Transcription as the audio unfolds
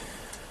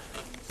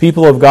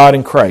People of God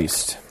in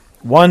Christ.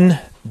 One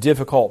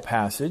difficult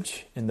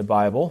passage in the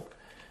Bible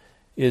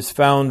is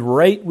found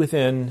right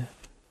within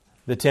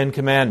the Ten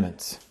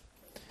Commandments.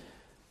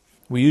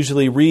 We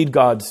usually read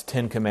God's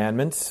Ten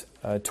Commandments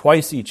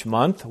twice each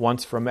month,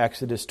 once from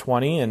Exodus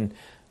 20 and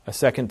a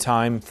second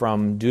time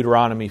from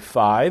Deuteronomy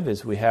 5,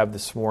 as we have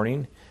this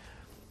morning.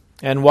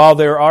 And while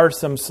there are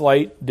some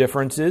slight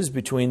differences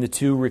between the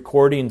two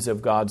recordings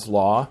of God's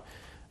law,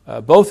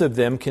 both of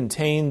them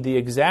contain the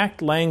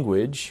exact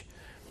language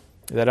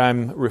that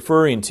I'm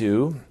referring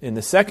to. In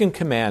the second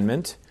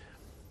commandment,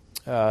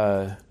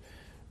 the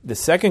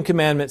second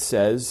commandment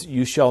says,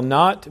 "You shall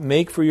not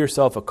make for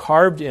yourself a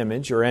carved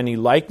image or any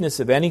likeness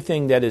of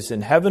anything that is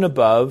in heaven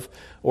above,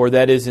 or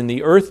that is in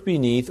the earth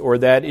beneath, or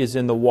that is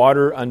in the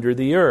water under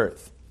the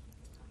earth.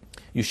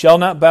 You shall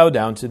not bow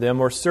down to them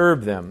or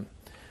serve them."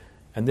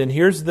 And then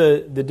here's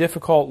the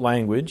difficult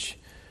language.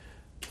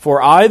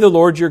 "For I, the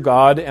Lord your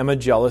God, am a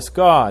jealous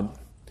God,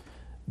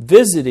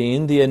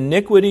 visiting the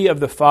iniquity of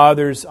the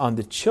fathers on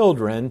the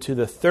children to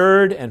the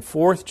third and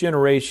fourth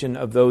generation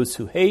of those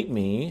who hate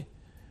me,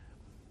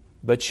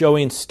 but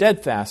showing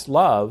steadfast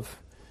love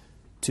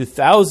to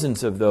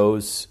thousands of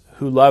those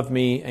who love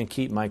me and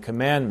keep my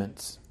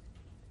commandments."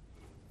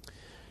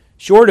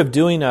 Short of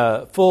doing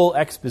a full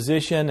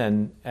exposition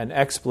and an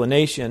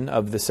explanation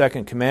of the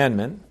second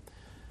commandment,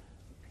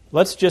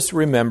 let's just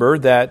remember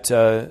that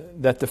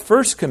the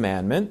first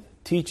commandment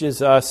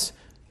teaches us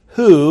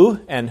who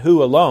and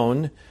who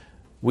alone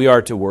we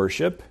are to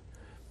worship.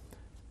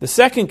 The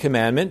second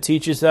commandment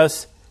teaches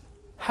us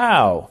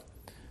how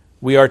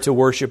we are to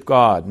worship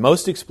God,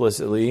 most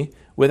explicitly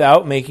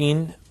without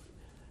making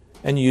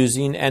and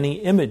using any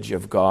image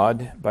of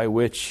God by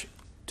which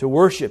to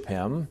worship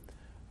Him,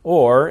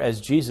 or, as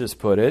Jesus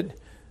put it,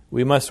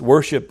 we must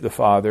worship the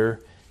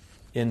Father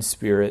in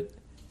spirit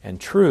and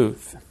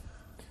truth.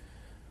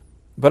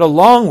 But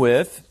along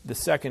with the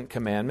second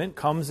commandment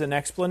comes an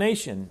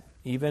explanation,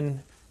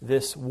 even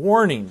this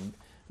warning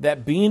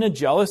that being a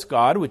jealous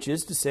God, which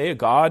is to say a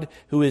God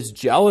who is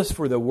jealous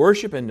for the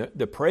worship and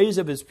the praise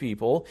of His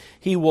people,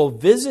 He will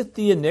visit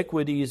the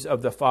iniquities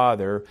of the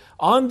father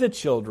on the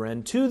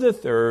children to the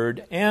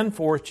third and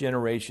fourth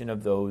generation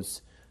of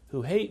those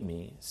who hate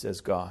me, says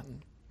God.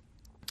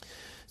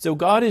 So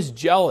God is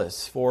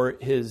jealous for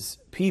His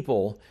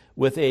people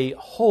with a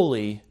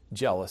holy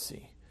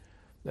jealousy,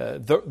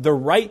 the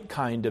right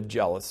kind of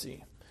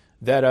jealousy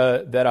that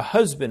a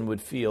husband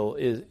would feel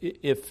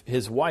if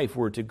his wife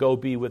were to go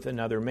be with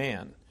another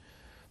man,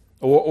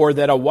 or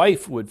that a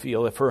wife would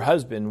feel if her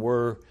husband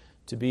were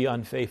to be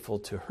unfaithful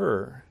to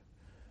her.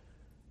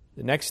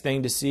 The next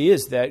thing to see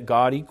is that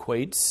God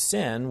equates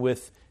sin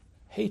with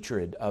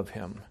hatred of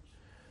Him.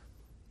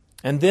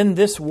 And then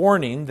this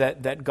warning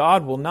that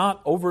God will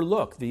not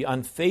overlook the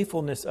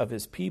unfaithfulness of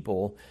His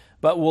people,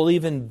 but will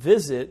even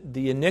visit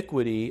the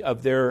iniquity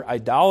of their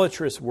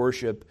idolatrous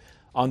worship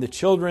on the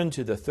children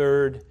to the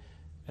third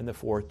and the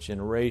fourth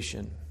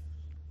generation.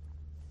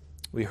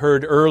 We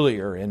heard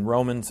earlier in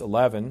Romans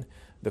 11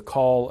 the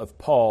call of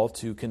Paul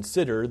to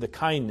consider the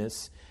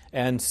kindness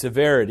and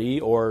severity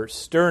or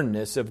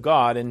sternness of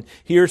God, and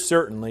here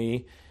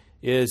certainly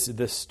is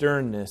the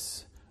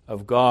sternness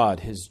of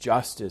God, His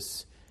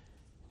justice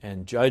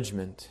and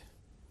judgment.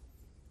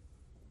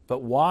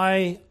 But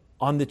why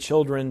on the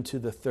children to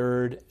the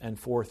third and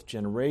fourth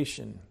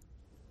generation?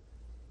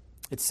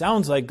 It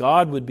sounds like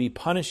God would be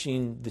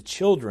punishing the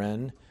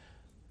children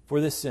for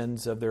the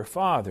sins of their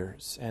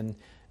fathers. And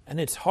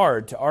it's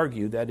hard to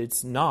argue that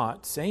it's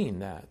not saying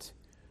that.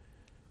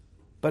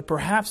 But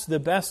perhaps the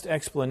best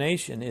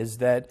explanation is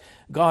that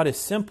God is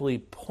simply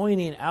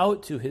pointing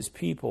out to His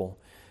people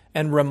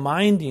and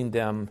reminding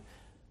them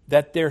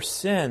that their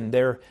sin,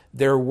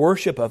 their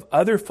worship of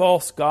other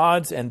false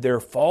gods and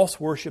their false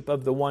worship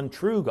of the one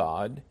true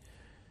God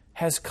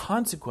has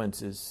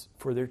consequences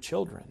for their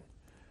children,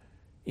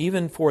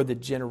 even for the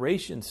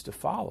generations to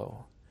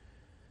follow.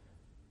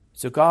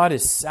 So God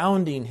is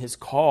sounding His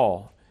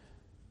call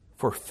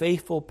for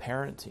faithful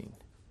parenting,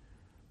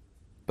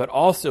 but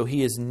also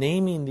He is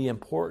naming the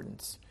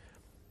importance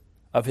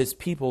of His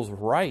people's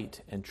right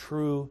and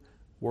true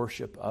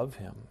worship of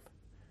Him.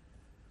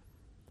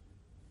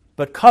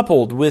 But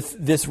coupled with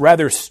this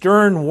rather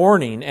stern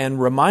warning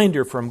and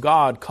reminder from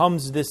God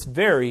comes this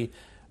very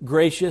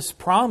gracious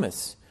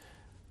promise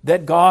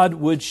that God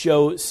would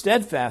show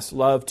steadfast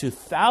love to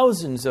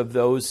thousands of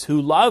those who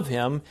love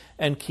Him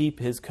and keep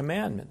His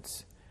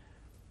commandments.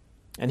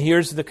 And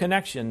here's the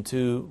connection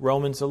to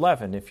Romans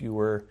 11, if you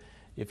were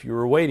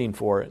waiting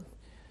for it.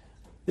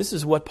 This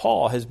is what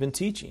Paul has been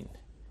teaching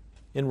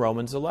in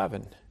Romans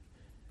 11.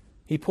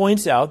 He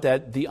points out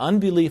that the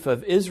unbelief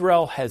of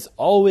Israel has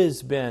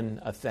always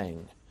been a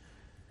thing.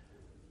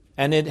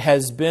 And it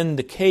has been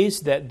the case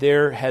that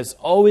there has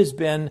always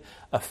been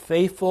a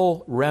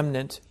faithful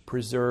remnant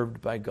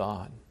preserved by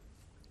God.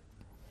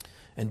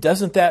 And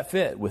doesn't that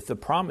fit with the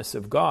promise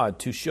of God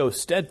to show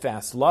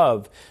steadfast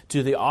love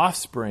to the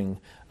offspring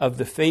of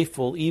the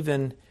faithful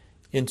even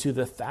into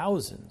the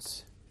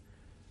thousands?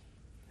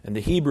 And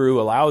the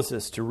Hebrew allows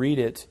us to read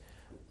it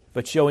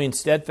but showing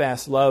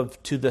steadfast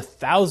love to the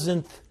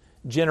 1,000th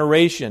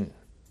generation.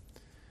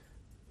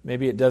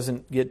 Maybe it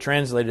doesn't get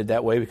translated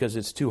that way because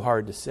it's too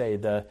hard to say.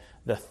 The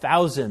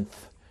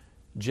 1,000th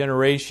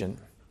generation.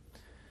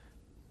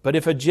 But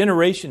if a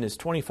generation is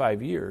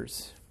 25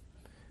 years,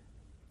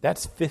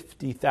 that's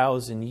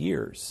 50,000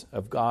 years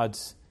of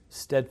God's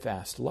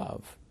steadfast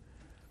love.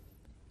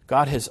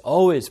 God has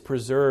always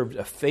preserved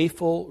a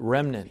faithful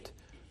remnant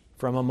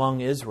from among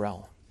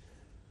Israel.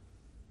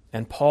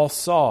 And Paul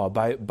saw,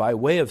 by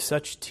way of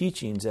such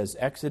teachings as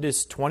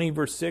Exodus 20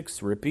 verse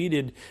 6,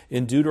 repeated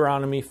in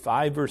Deuteronomy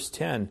 5 verse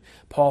 10,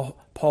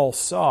 Paul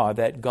saw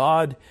that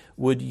God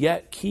would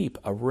yet keep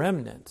a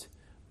remnant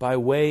by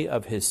way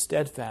of His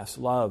steadfast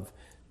love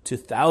to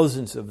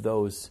thousands of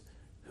those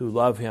who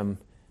love Him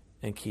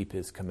and keep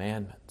His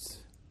commandments.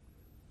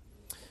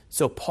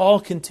 So Paul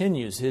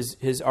continues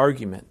his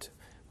argument,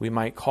 we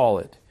might call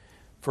it,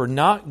 for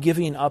not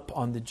giving up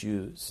on the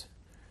Jews.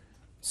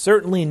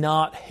 Certainly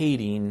not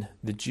hating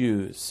the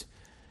Jews.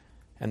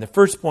 And the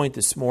first point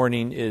this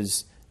morning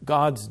is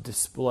God's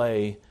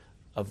display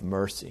of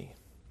mercy.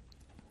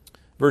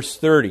 Verse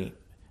 30,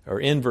 or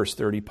in verse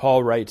 30,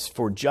 Paul writes,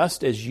 "For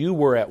just as you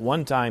were at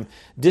one time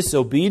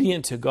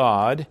disobedient to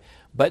God,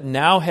 but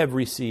now have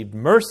received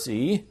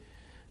mercy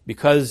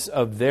because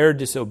of their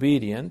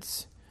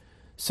disobedience,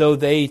 so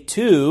they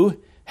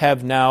too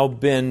have now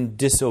been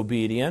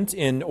disobedient,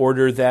 in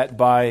order that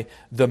by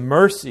the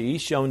mercy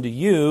shown to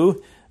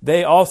you,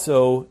 they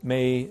also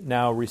may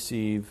now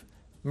receive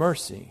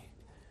mercy."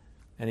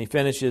 And he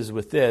finishes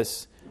with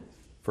this,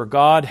 "For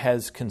God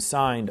has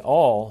consigned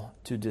all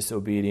to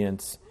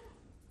disobedience,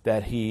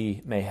 that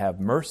He may have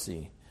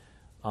mercy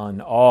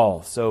on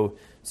all." So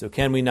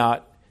can we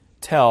not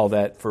tell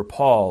that for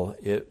Paul,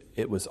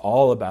 it was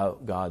all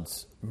about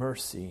God's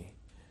mercy?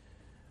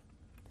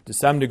 To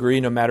some degree,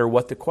 no matter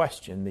what the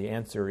question, the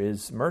answer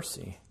is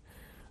mercy.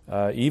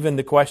 Even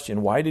the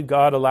question, why did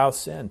God allow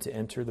sin to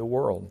enter the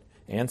world?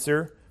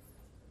 Answer,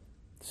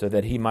 so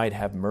that He might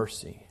have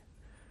mercy.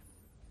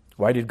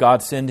 Why did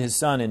God send His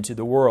Son into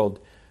the world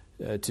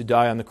to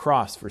die on the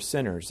cross for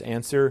sinners?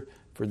 Answer,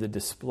 for the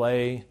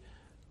display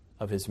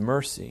of His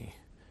mercy.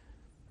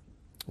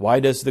 Why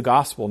does the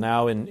gospel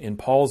now in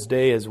Paul's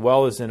day as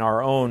well as in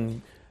our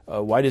own,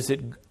 why is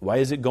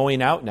it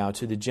going out now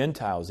to the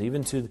Gentiles,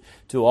 even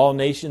to all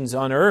nations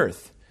on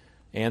earth?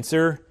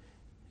 Answer,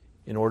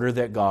 in order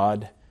that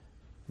God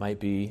might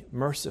be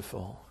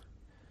merciful.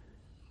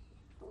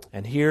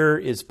 And here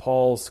is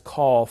Paul's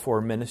call for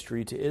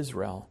ministry to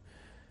Israel.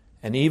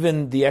 And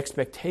even the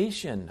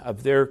expectation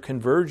of their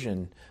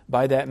conversion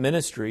by that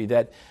ministry,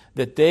 that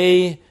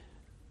they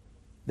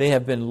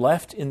have been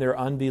left in their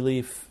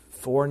unbelief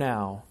for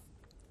now,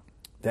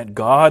 that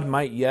God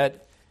might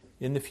yet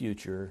in the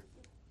future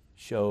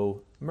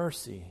show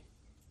mercy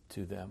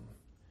to them.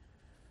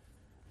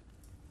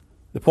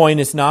 The point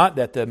is not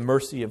that the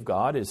mercy of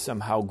God is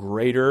somehow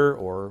greater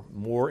or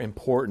more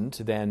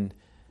important than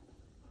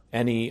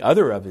any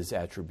other of His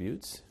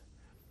attributes.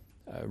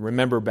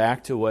 Remember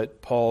back to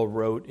what Paul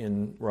wrote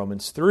in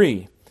Romans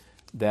 3,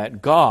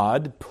 that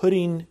God,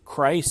 putting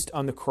Christ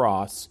on the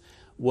cross,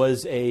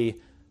 was a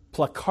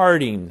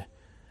placarding,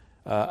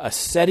 a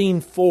setting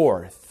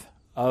forth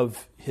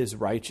of His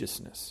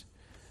righteousness.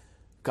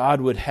 God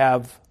would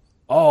have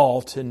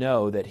all to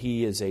know that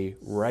He is a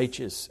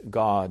righteous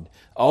God,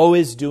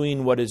 always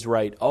doing what is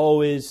right,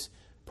 always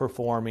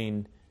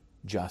performing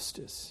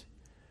justice.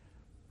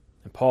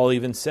 And Paul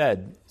even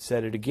said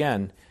it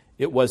again,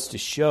 it was to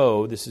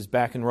show, this is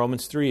back in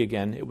Romans 3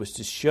 again, it was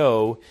to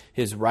show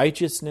His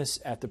righteousness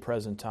at the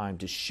present time,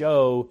 to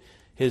show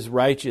His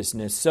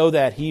righteousness so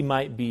that He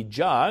might be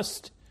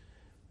just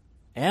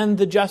and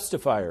the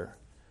justifier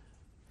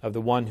of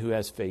the one who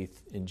has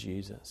faith in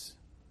Jesus.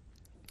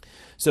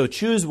 So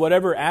choose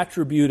whatever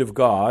attribute of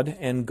God,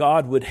 and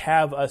God would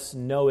have us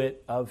know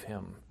it of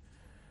Him.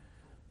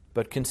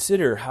 But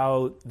consider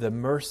how the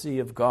mercy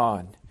of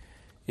God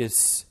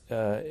is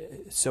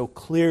so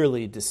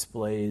clearly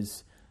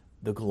displays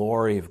the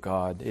glory of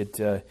God.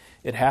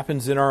 It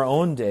happens in our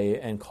own day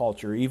and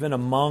culture, even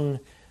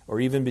among or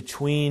even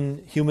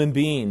between human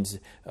beings.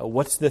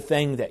 What's the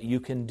thing that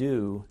you can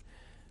do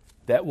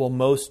that will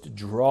most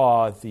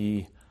draw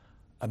the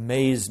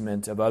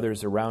amazement of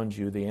others around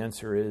you? The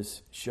answer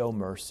is show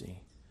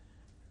mercy.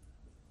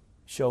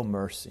 Show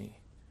mercy.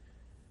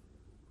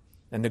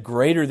 And the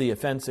greater the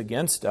offense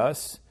against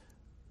us,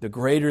 the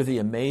greater the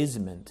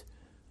amazement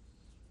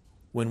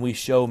when we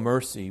show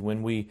mercy,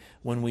 when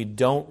we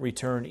don't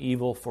return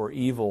evil for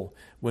evil,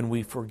 when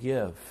we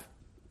forgive,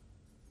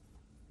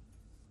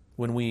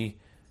 when we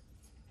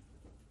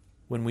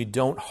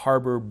don't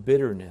harbor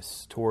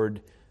bitterness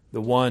toward the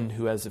one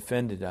who has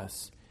offended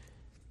us,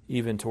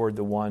 even toward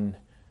the one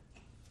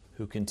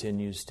who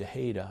continues to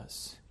hate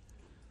us.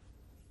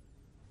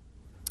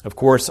 Of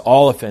course,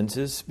 all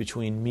offenses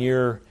between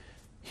mere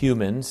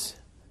humans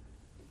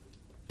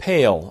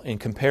pale in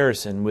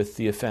comparison with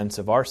the offense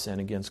of our sin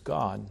against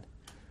God.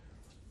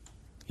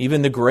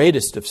 Even the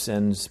greatest of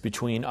sins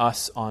between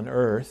us on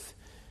earth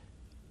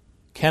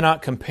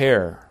cannot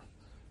compare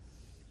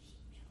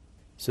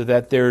So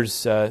that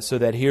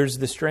here's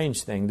the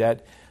strange thing,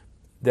 that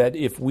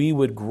if we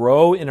would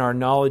grow in our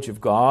knowledge of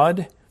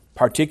God,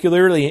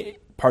 particularly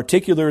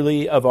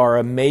of our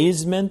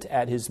amazement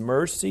at His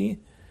mercy,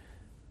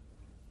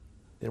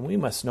 then we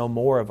must know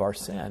more of our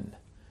sin.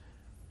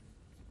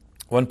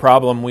 One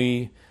problem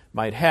we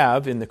might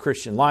have in the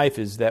Christian life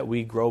is that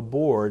we grow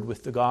bored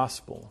with the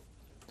gospel.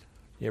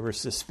 You ever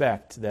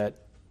suspect that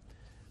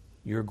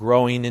you're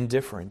growing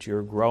indifferent,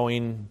 you're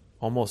growing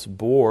almost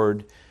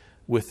bored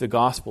with the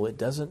gospel? It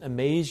doesn't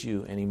amaze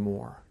you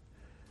anymore.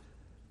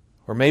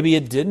 Or maybe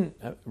it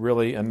didn't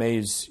really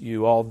amaze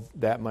you all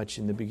that much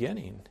in the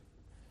beginning.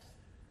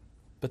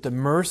 But the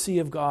mercy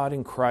of God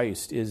in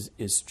Christ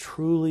is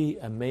truly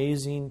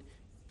amazing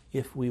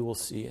if we will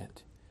see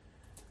it.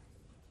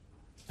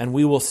 And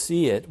we will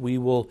see it. We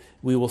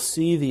will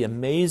see the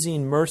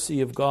amazing mercy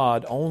of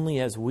God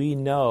only as we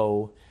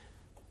know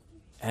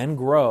and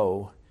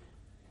grow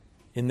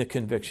in the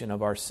conviction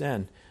of our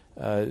sin.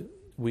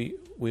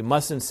 We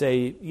mustn't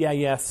say,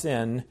 yeah,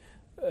 sin,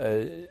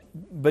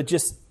 but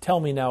just tell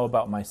me now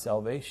about my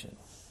salvation.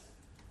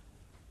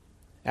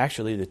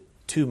 Actually, the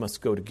two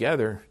must go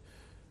together.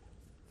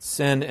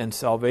 Sin and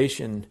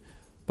salvation,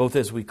 both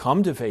as we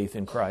come to faith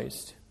in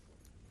Christ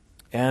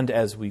and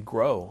as we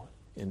grow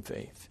in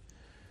faith.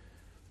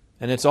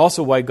 And it's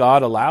also why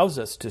God allows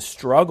us to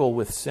struggle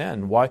with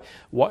sin,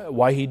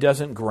 why He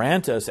doesn't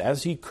grant us,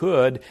 as He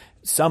could,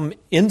 some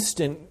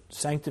instant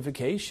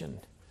sanctification.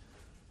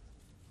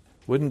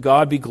 Wouldn't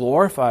God be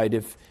glorified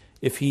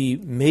if He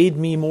made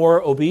me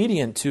more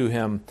obedient to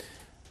Him?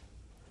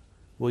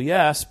 Well,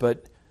 yes,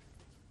 but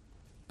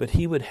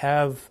He would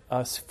have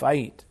us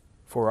fight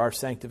for our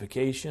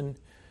sanctification,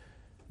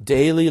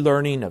 daily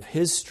learning of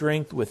His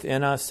strength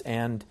within us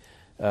and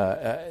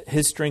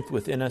His strength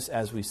within us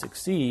as we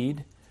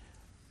succeed,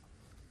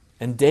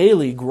 and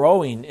daily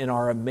growing in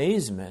our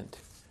amazement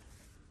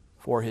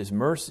for His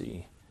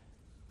mercy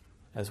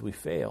as we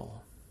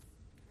fail.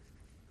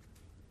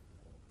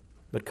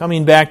 But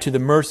coming back to the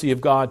mercy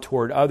of God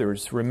toward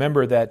others,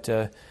 remember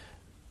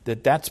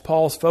that's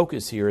Paul's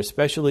focus here,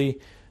 especially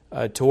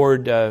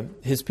toward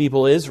his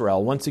people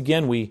Israel. Once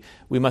again, we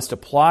must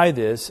apply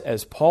this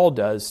as Paul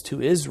does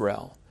to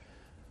Israel.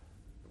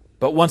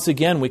 But once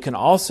again, we can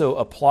also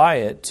apply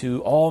it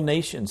to all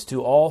nations,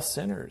 to all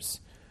sinners.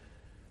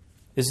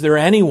 Is there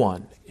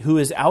anyone who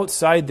is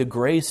outside the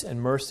grace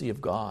and mercy of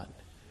God?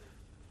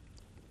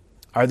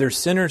 Are there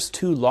sinners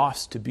too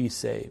lost to be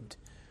saved?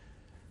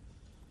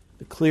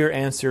 The clear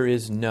answer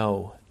is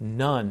no.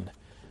 None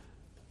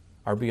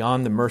are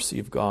beyond the mercy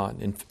of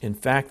God. In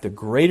fact, the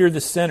greater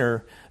the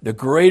sinner, the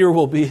greater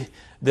will be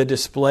the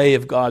display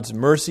of God's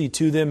mercy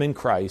to them in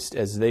Christ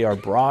as they are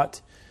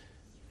brought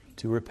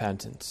to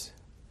repentance.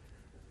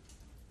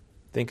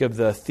 Think of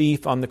the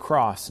thief on the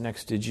cross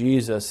next to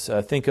Jesus.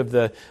 Think of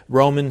the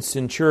Roman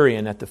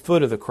centurion at the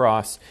foot of the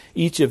cross.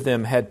 Each of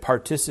them had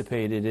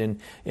participated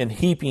in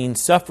heaping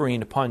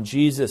suffering upon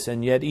Jesus,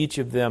 and yet each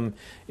of them,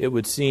 it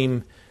would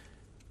seem,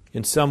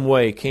 in some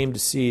way came to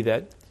see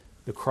that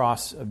the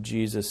cross of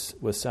Jesus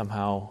was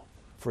somehow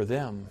for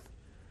them.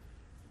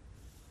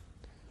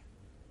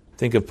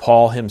 Think of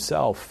Paul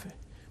himself.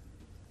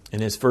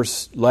 In his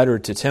first letter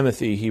to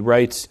Timothy, he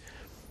writes,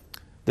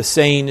 "The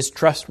saying is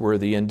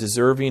trustworthy and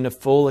deserving of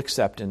full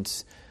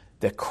acceptance,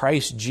 that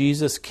Christ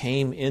Jesus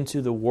came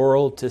into the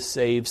world to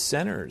save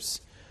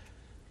sinners,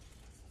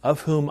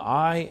 of whom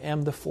I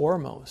am the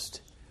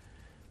foremost.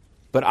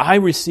 But I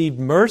received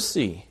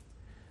mercy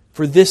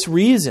for this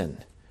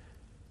reason,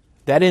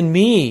 that in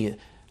me,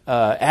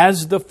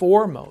 as the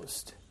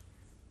foremost,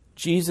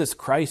 Jesus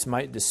Christ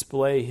might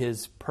display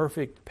His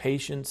perfect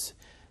patience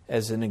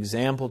as an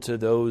example to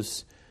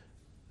those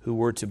who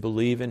were to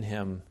believe in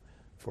Him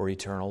for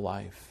eternal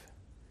life."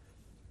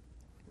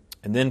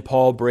 And then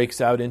Paul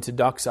breaks out into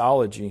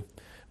doxology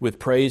with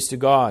praise to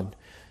God.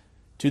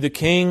 "To the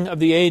King of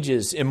the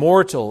ages,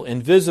 immortal,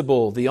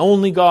 invisible, the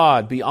only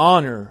God, be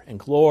honor and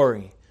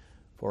glory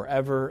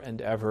forever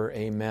and ever.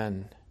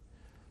 Amen."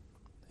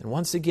 And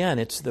once again,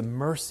 it's the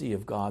mercy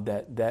of God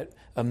that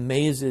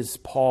amazes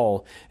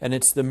Paul. And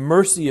it's the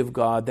mercy of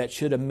God that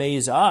should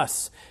amaze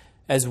us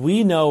as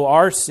we know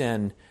our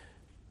sin,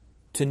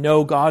 to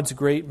know God's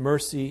great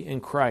mercy in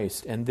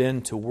Christ, and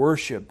then to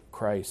worship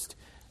Christ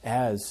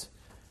as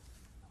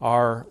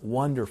our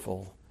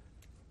wonderful,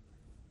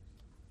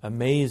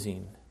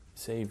 amazing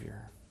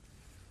Savior.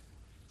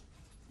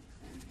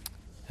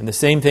 And the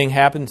same thing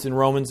happens in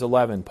Romans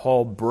 11.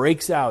 Paul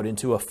breaks out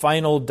into a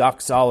final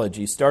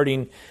doxology,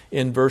 starting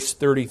in verse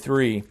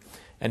 33.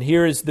 And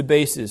here is the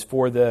basis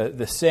for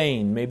the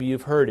saying, maybe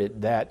you've heard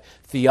it, that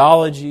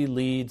theology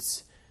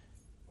leads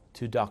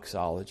to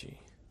doxology.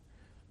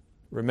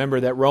 Remember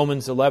that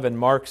Romans 11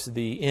 marks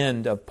the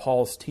end of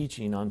Paul's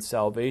teaching on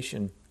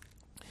salvation.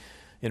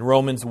 In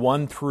Romans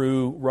 1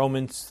 through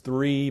Romans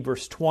 3,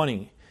 verse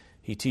 20,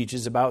 he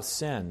teaches about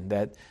sin,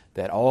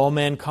 that all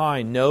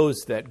mankind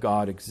knows that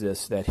God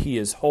exists, that He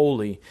is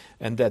holy,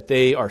 and that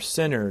they are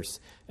sinners,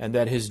 and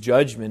that His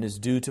judgment is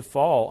due to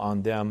fall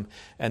on them,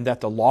 and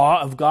that the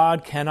law of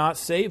God cannot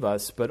save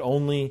us, but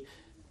only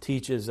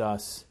teaches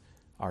us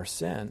our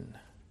sin.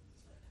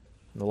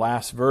 The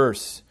last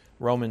verse,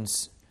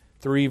 Romans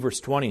 3 verse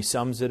 20,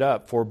 sums it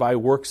up. For by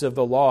works of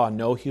the law,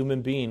 no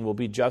human being will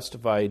be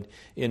justified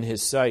in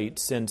his sight,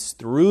 since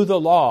through the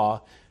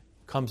law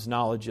comes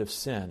knowledge of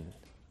sin.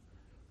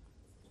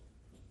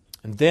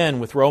 And then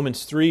with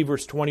Romans 3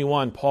 verse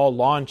 21, Paul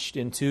launched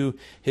into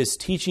his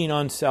teaching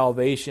on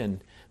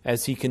salvation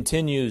as he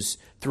continues,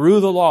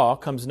 through the law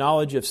comes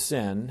knowledge of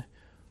sin,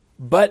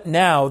 but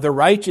now the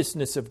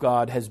righteousness of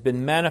God has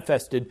been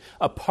manifested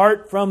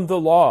apart from the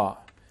law,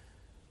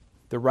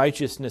 the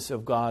righteousness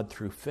of God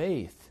through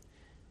faith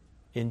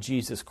in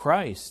Jesus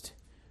Christ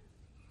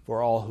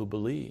for all who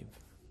believe.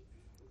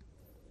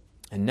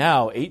 And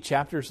now, 8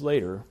 chapters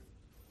later,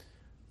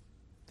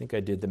 I think I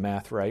did the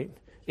math right,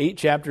 8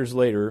 chapters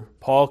later,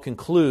 Paul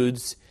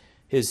concludes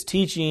his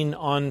teaching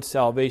on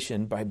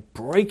salvation by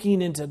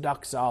breaking into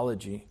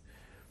doxology.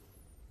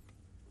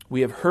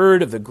 We have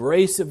heard of the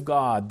grace of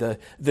God,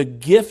 the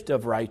gift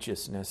of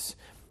righteousness,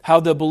 how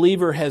the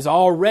believer has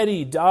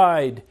already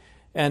died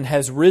and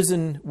has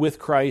risen with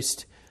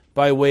Christ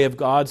by way of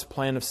God's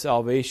plan of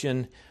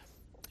salvation,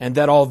 and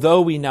that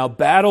although we now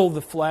battle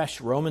the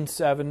flesh, Romans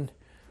 7,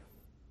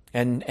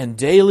 and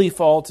daily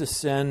fall to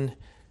sin,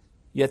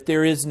 yet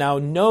there is now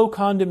no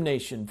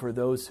condemnation for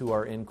those who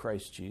are in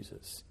Christ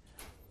Jesus.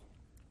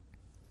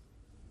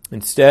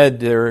 Instead,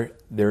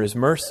 there is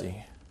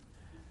mercy.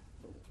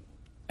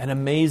 An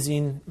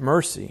amazing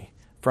mercy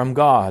from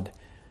God,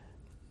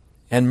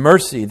 and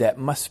mercy that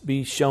must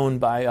be shown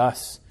by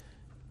us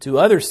to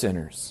other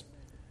sinners,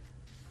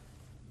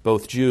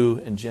 both Jew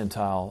and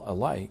Gentile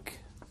alike.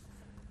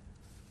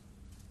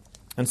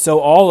 And so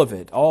all of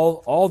it,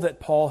 all that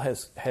Paul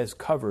has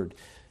covered,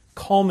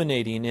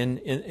 culminating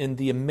in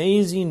the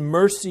amazing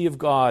mercy of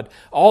God,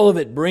 all of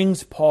it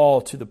brings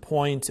Paul to the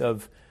point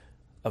of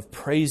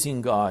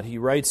praising God. He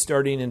writes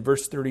starting in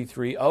verse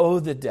 33, "Oh,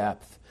 the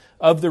depth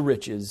of the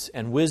riches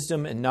and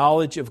wisdom and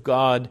knowledge of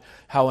God,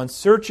 how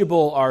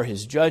unsearchable are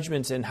his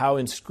judgments and how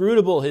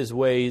inscrutable his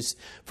ways.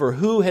 For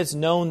who has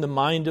known the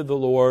mind of the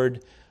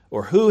Lord,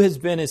 or who has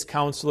been his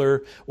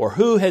counselor, or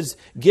who has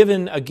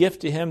given a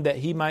gift to him that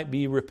he might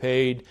be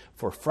repaid?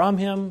 For from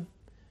him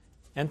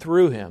and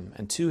through him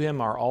and to him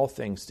are all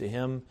things. To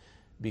him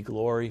be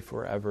glory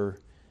forever.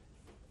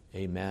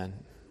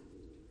 Amen."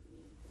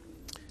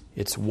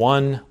 It's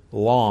one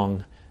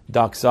long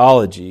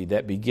doxology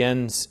that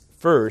begins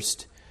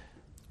first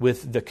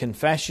with the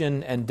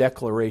confession and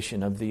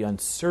declaration of the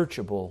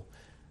unsearchable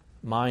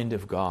mind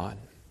of God.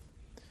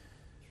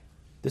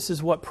 This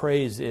is what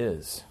praise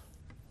is.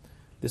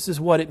 This is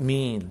what it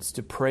means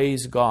to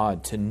praise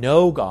God, to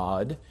know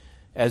God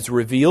as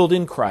revealed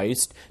in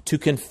Christ, to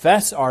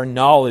confess our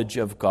knowledge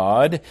of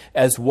God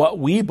as what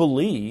we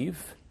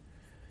believe,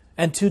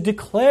 and to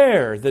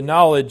declare the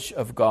knowledge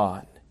of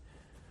God.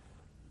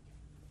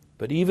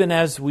 But even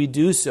as we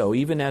do so,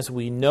 even as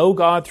we know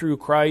God through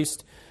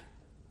Christ,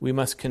 we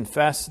must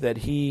confess that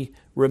He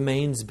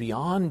remains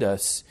beyond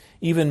us,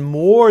 even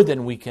more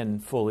than we can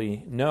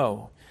fully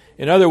know.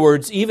 In other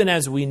words, even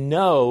as we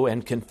know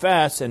and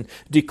confess and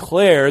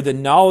declare the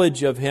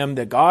knowledge of Him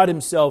that God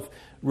Himself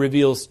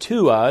reveals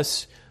to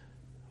us,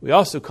 we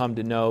also come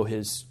to know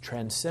His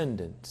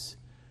transcendence,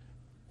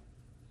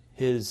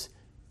 His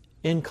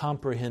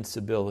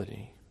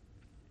incomprehensibility.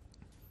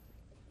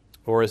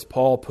 Or as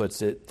Paul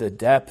puts it, the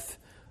depth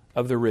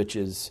of the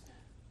riches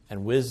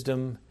and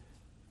wisdom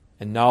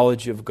and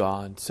knowledge of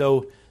God.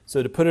 So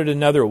to put it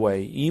another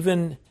way,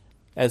 even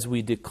as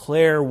we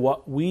declare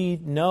what we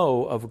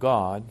know of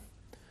God,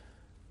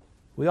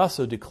 we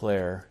also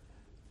declare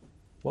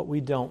what we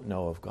don't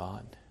know of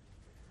God.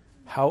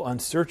 How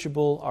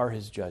unsearchable are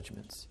His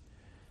judgments,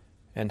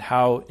 and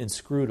how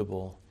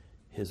inscrutable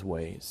His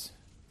ways.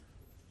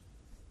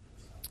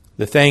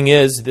 The thing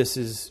is, this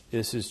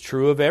is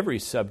true of every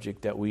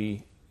subject that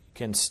we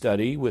can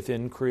study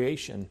within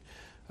creation.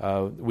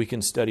 We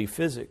can study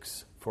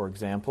physics, for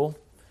example,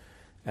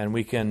 and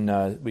we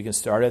can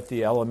start at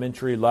the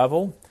elementary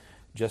level,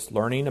 just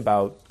learning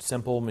about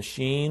simple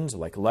machines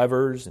like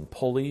levers and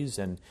pulleys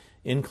and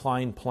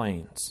inclined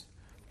planes.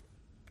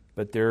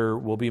 But there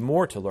will be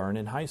more to learn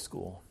in high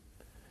school.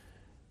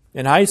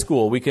 In high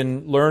school, we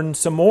can learn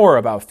some more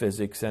about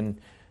physics, and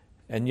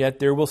yet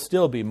there will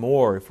still be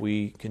more if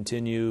we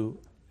continue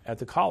at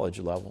the college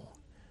level.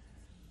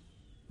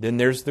 Then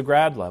there's the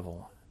grad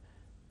level,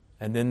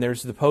 and then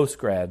there's the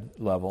post-grad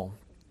level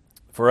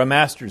for a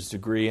master's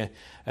degree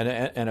and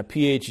a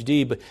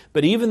PhD.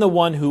 But even the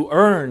one who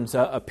earns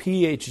a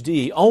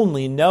PhD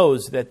only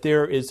knows that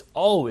there is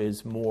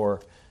always more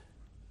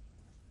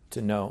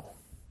to know.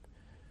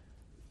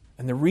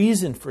 And the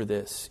reason for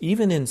this,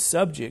 even in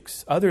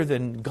subjects other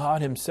than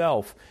God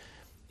Himself,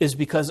 is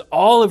because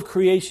all of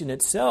creation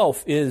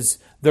itself is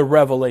the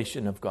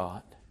revelation of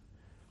God.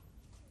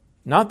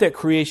 Not that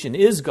creation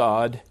is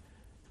God,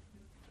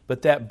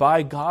 but that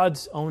by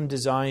God's own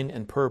design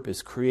and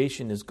purpose,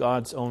 creation is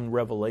God's own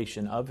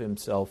revelation of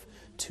Himself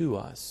to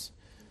us.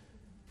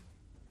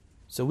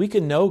 So we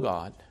can know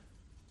God.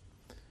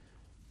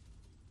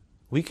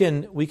 We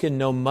can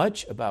know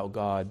much about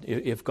God.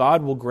 If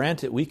God will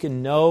grant it, we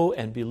can know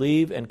and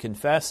believe and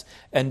confess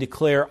and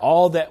declare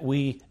all that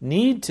we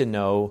need to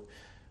know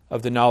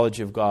of the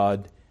knowledge of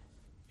God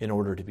in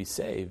order to be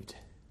saved.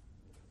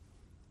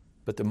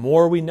 But the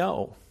more we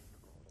know,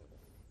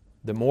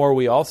 the more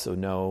we also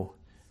know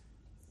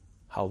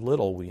how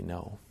little we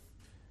know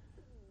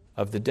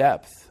of the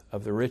depth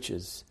of the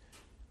riches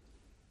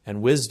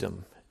and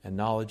wisdom and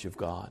knowledge of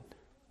God.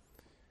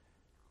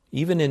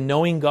 Even in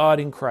knowing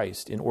God in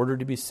Christ in order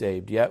to be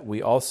saved, yet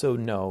we also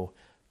know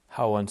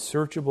how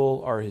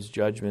unsearchable are His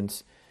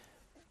judgments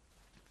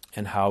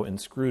and how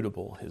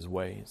inscrutable His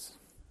ways.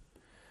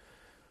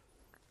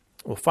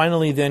 Well,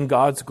 finally then,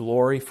 God's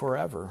glory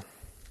forever.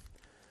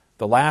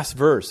 The last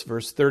verse,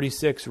 verse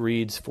 36,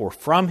 reads, "For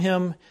from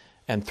Him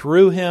and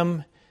through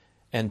Him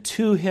and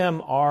to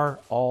Him are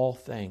all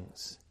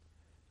things.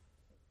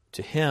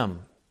 To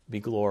Him be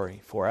glory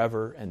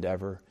forever and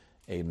ever.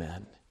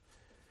 Amen."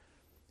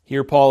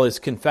 Here Paul is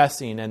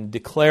confessing and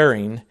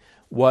declaring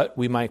what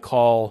we might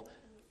call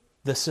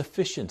the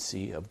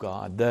sufficiency of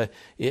God,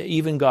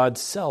 even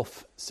God's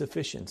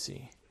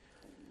self-sufficiency.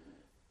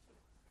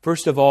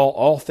 First of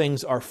all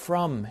things are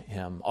from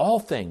Him. All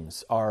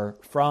things are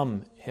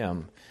from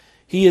Him.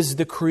 He is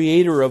the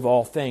creator of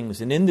all things.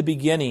 And in the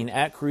beginning,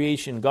 at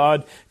creation,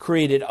 God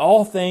created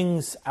all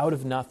things out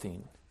of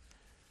nothing.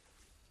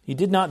 He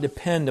did not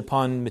depend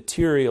upon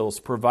materials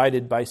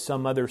provided by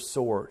some other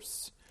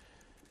source.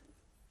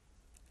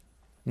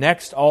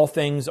 Next, all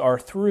things are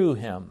through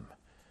Him.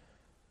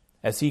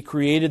 As He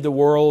created the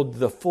world,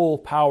 the full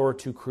power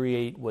to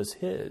create was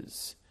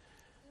His.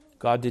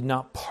 God did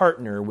not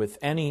partner with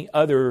any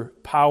other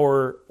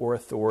power or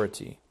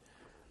authority.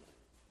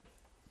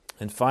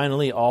 And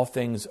finally, all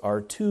things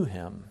are to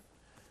Him,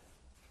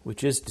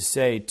 which is to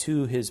say,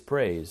 to His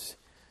praise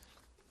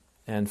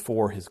and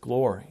for His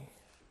glory.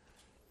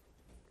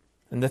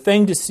 And the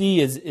thing to see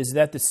is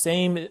that the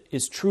same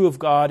is true of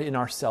God in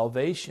our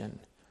salvation.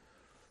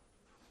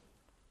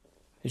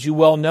 As you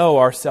well know,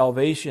 our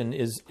salvation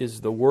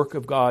is the work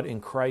of God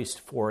in Christ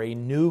for a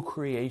new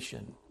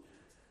creation.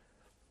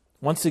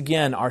 Once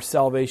again, our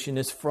salvation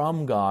is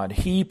from God.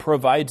 He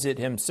provides it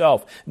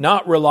Himself,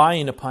 not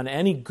relying upon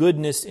any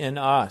goodness in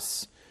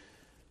us,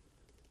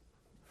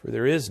 for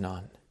there is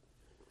none.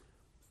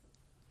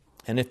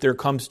 And if there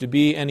comes to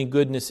be any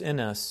goodness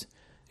in us,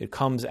 it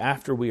comes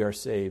after we are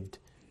saved,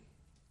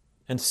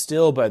 and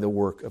still by the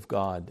work of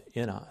God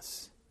in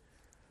us.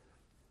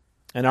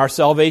 And our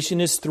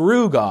salvation is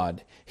through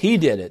God. He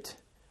did it,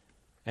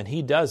 and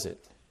He does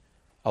it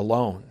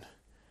alone.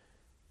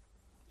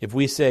 If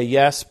we say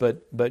yes,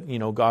 but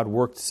God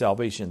worked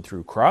salvation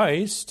through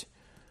Christ,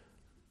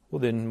 well,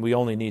 then we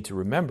only need to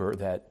remember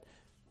that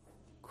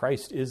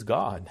Christ is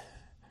God.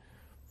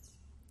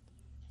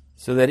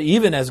 So that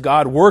even as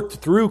God worked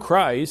through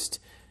Christ,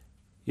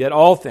 yet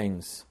all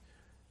things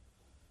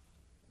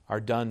are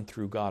done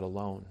through God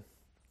alone.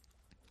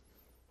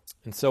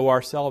 And so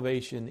our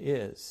salvation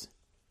is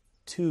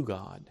to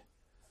God.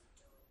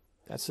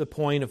 That's the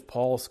point of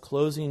Paul's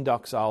closing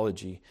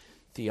doxology.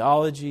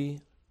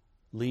 Theology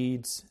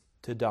leads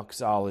to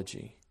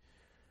doxology.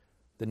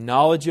 The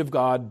knowledge of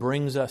God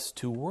brings us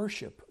to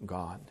worship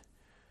God,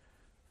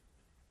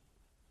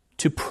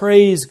 to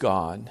praise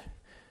God,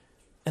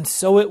 and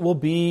so it will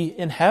be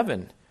in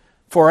heaven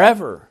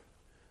forever,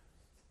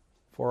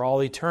 for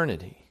all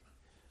eternity,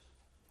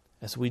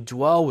 as we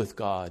dwell with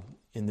God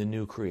in the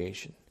new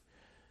creation.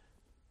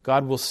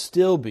 God will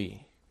still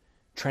be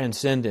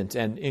transcendent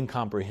and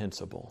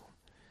incomprehensible.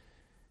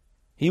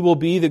 He will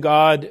be the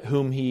God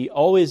whom He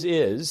always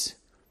is,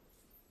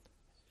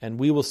 and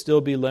we will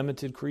still be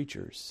limited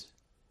creatures,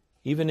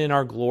 even in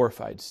our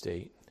glorified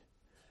state.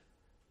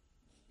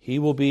 He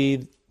will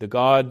be the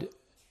God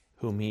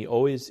whom He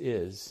always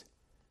is.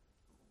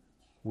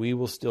 We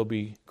will still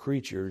be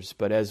creatures,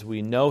 but as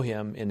we know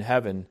Him in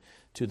heaven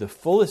to the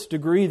fullest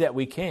degree that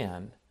we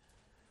can,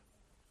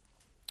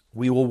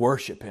 we will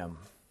worship Him.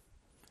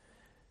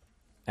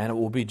 And it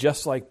will be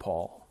just like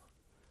Paul.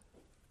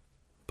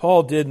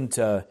 Paul didn't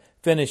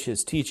finish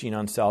his teaching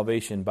on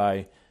salvation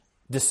by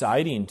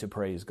deciding to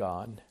praise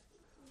God.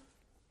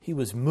 He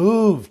was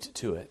moved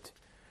to it,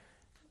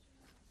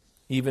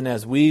 even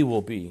as we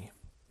will be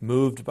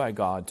moved by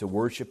God to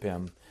worship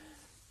Him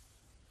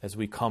as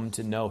we come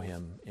to know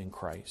Him in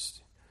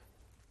Christ.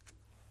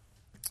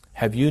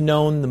 Have you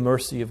known the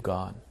mercy of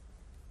God?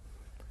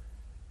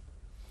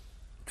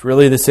 It's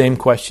really the same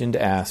question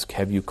to ask.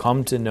 Have you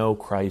come to know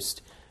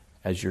Christ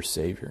as your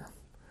Savior?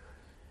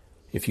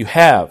 If you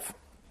have,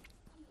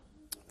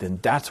 then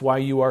that's why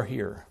you are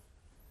here,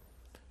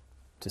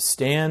 to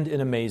stand in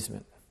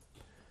amazement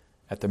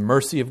at the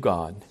mercy of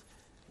God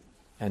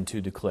and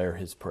to declare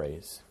His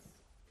praise.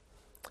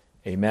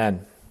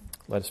 Amen.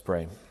 Let us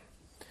pray.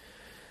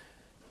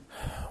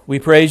 We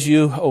praise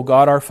You, O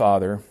God our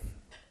Father,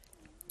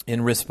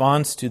 in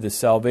response to the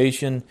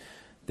salvation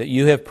that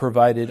You have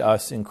provided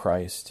us in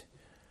Christ,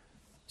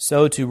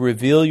 so to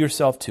reveal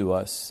Yourself to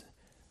us,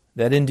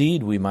 that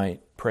indeed we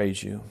might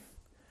praise You.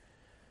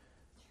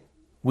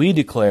 We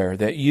declare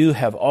that you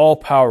have all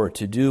power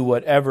to do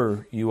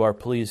whatever you are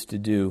pleased to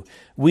do.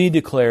 We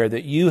declare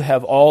that you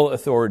have all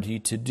authority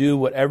to do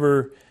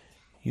whatever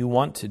you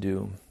want to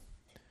do.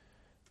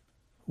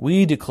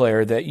 We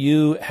declare that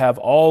you have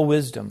all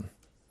wisdom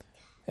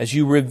as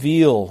you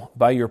reveal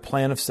by your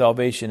plan of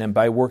salvation and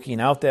by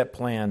working out that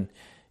plan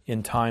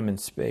in time and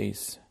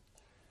space.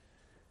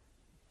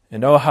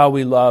 And oh, how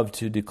we love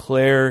to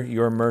declare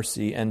your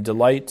mercy and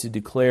delight to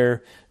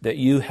declare that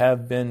you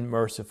have been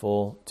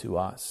merciful to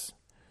us.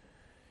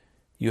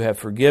 You have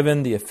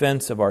forgiven the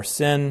offense of our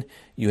sin.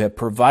 You have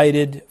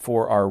provided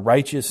for our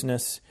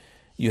righteousness.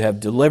 You have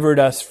delivered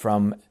us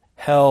from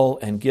hell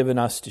and given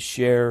us to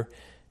share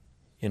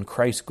in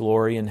Christ's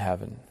glory in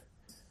heaven.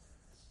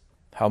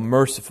 How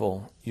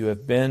merciful you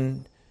have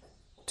been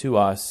to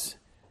us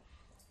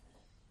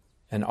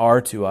and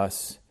are to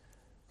us.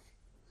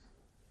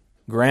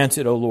 Grant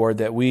it, O Lord,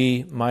 that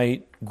we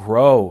might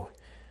grow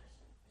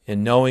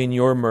in knowing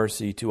your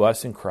mercy to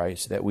us in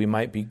Christ, that we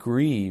might be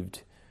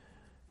grieved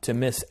to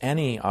miss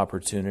any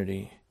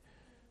opportunity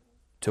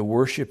to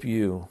worship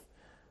you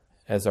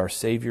as our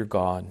Savior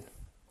God.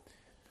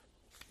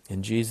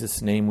 In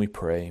Jesus' name we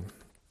pray.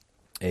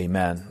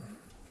 Amen.